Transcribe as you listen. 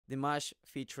Dimash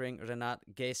featuring Renat,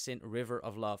 Gaissin, River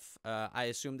of Love. I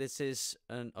assume this is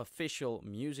an official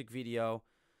music video.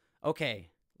 Okay,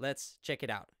 let's check it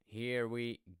out. Here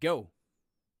we go.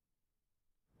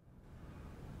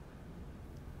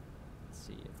 Let's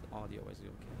see if the audio is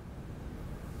okay.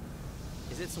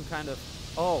 Is it some kind of...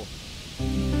 Oh!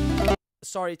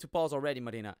 Sorry to pause already,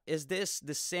 Marina. Is this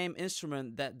the same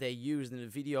instrument that they used in the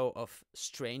video of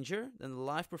Stranger in the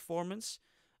live performance?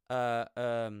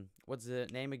 What's the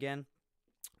name again?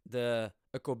 The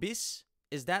Akobis?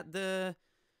 Is that the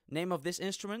name of this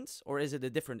instrument, or is it a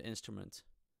different instrument?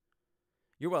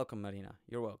 You're welcome, Marina.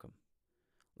 You're welcome.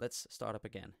 Let's start up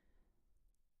again.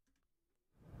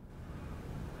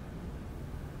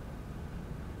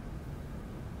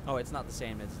 Oh, it's not the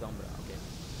same. It's Dombra. Okay.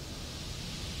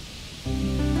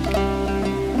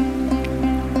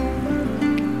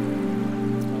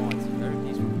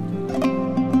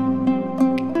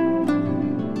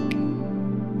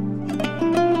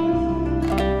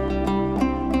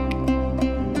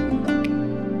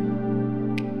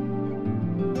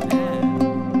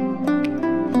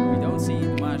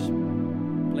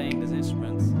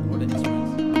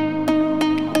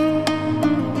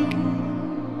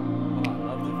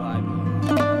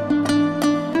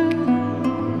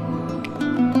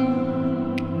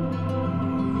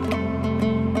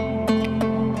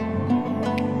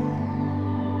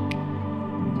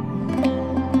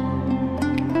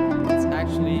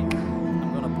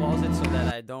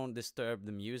 Disturb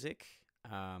the music,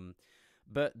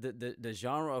 but the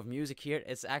genre of music here,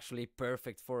 it's actually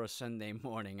perfect for a Sunday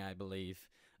morning, I believe.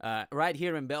 Right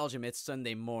here in Belgium, it's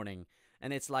Sunday morning,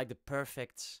 and it's like the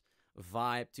perfect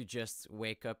vibe to just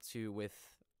wake up to with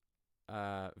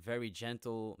very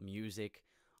gentle music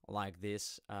like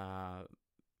this.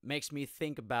 Makes me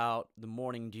think about the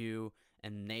morning dew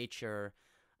and nature.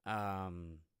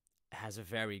 Has a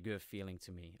very good feeling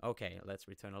to me. Okay, let's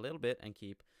return a little bit and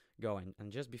keep going.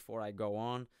 And just before I go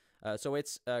on, so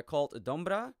it's called a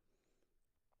dombra,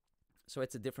 so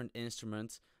it's a different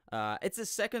instrument. It's the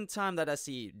second time that I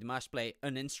see Dimash play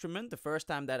an instrument. The first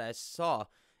time that I saw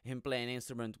him play an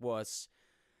instrument was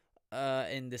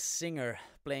in The Singer,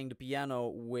 playing the piano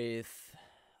with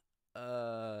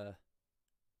was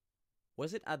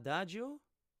it Adagio?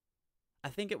 I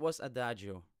think it was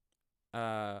Adagio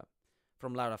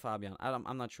from Laura Fabian.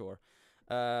 I'm not sure.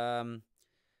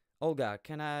 Olga,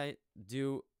 can I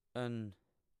do an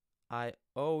I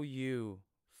owe you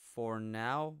for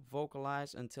now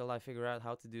vocalize until I figure out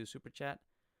how to do super chat?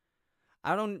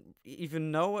 I don't even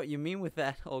know what you mean with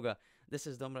that, Olga. This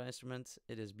is Dombra instrument.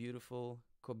 It is beautiful.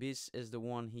 Kobis is the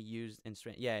one he used in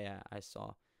string. Yeah, I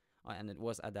saw. And it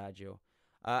was Adagio.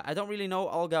 I don't really know,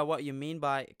 Olga, what you mean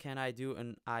by can I do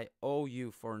an I owe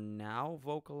you for now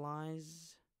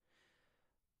vocalize?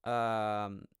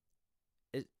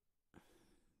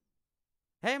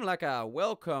 Hey Mlaka,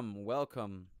 welcome.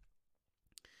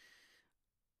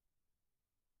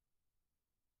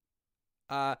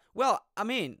 Well, I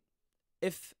mean,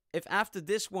 if after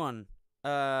this one,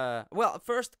 well,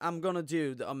 first I'm gonna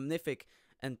do the omnific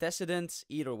antecedents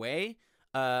either way.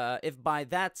 If by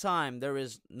that time there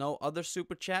is no other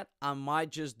super chat, I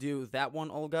might just do that one,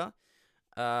 Olga.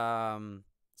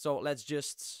 So let's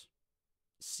just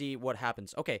see what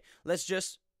happens. Okay, let's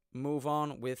just move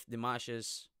on with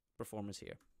Dimash's performance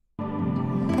here.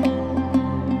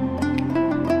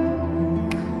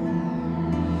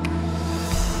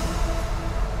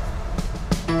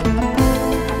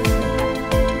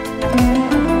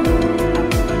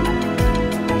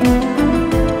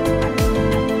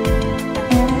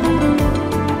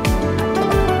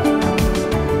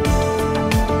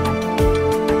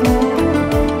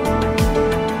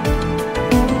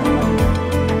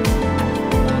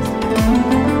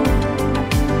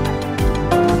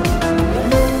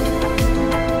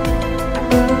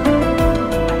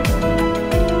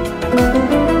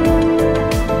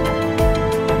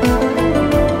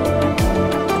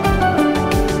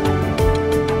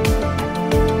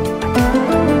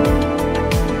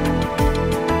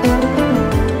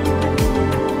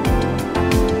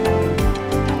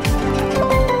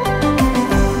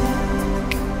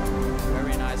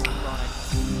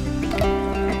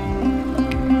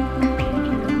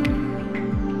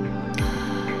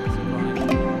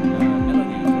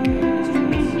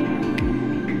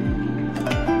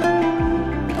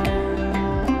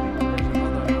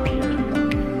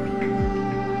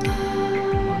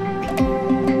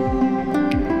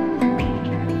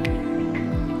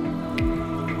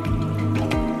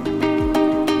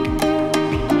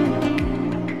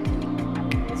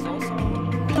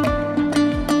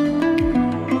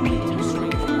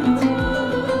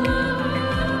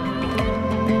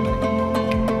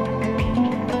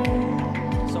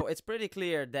 pretty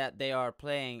clear that they are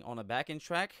playing on a backing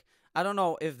track. I don't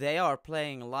know if they are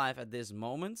playing live at this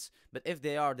moment, but if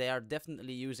they are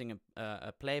definitely using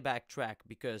a playback track,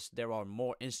 because there are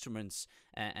more instruments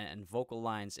and vocal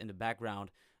lines in the background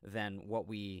than what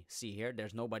we see here.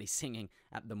 There's nobody singing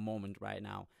at the moment right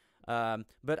now.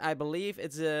 But I believe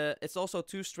it's also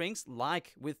 2 strings,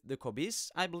 like with the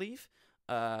kobis, I believe.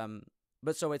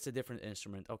 But so it's a different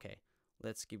instrument. Okay,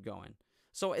 let's keep going.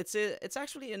 So it's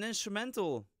actually an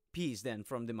instrumental piece then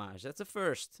from Dimash. That's a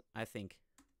first, I think.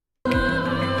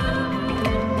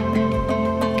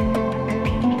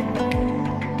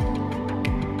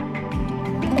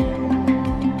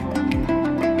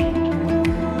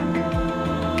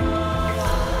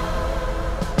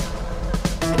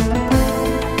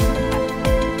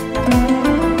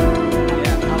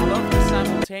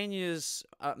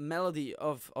 Melody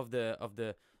of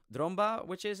the dromba,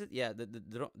 which is it? Yeah,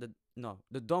 the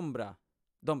dombra.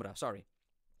 Sorry,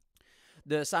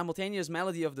 the simultaneous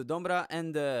melody of the dombra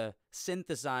and the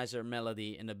synthesizer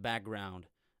melody in the background.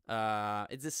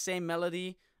 It's the same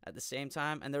melody at the same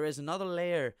time, and there is another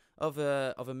layer of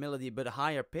a melody but a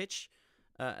higher pitch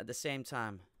at the same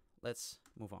time. Let's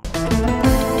move on.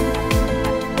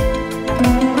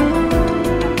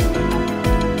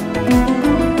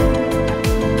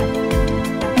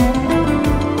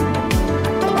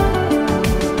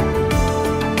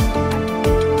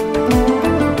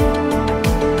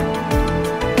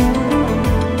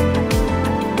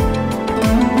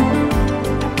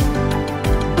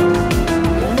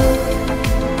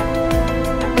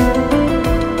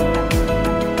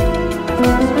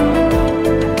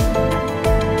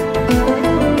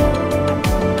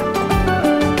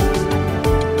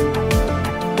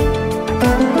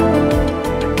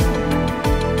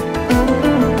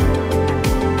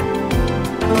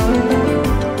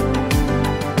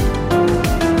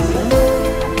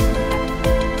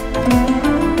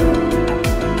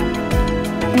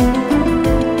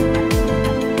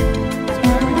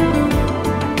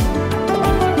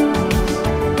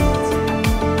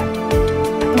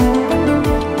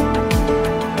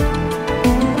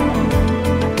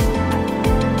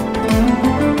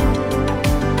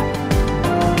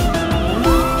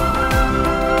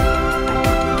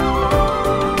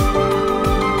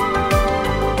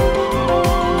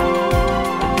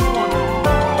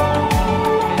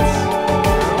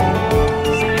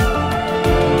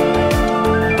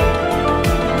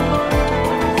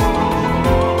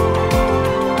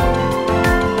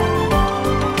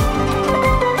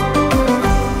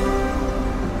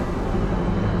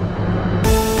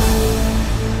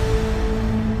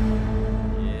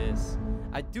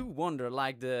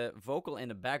 Like the vocal in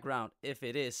the background, if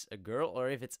it is a girl or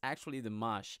if it's actually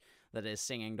Dimash that is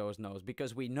singing those notes,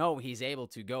 because we know he's able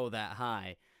to go that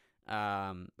high,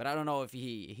 but I don't know if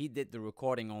he did the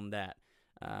recording on that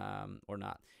or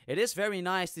not. It is very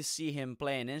nice to see him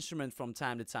play an instrument from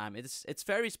time to time. It's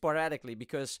very sporadically,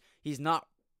 because he's not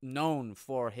known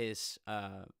for his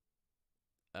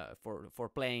for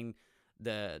playing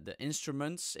the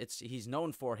instruments. He's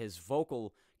known for his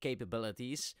vocal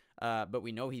capabilities, but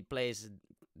we know he plays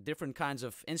different kinds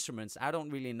of instruments. I don't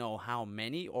really know how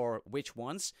many or which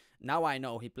ones. Now I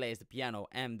know he plays the piano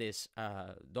and this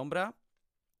dombra,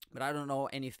 but I don't know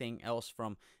anything else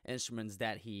from instruments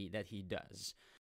that he does.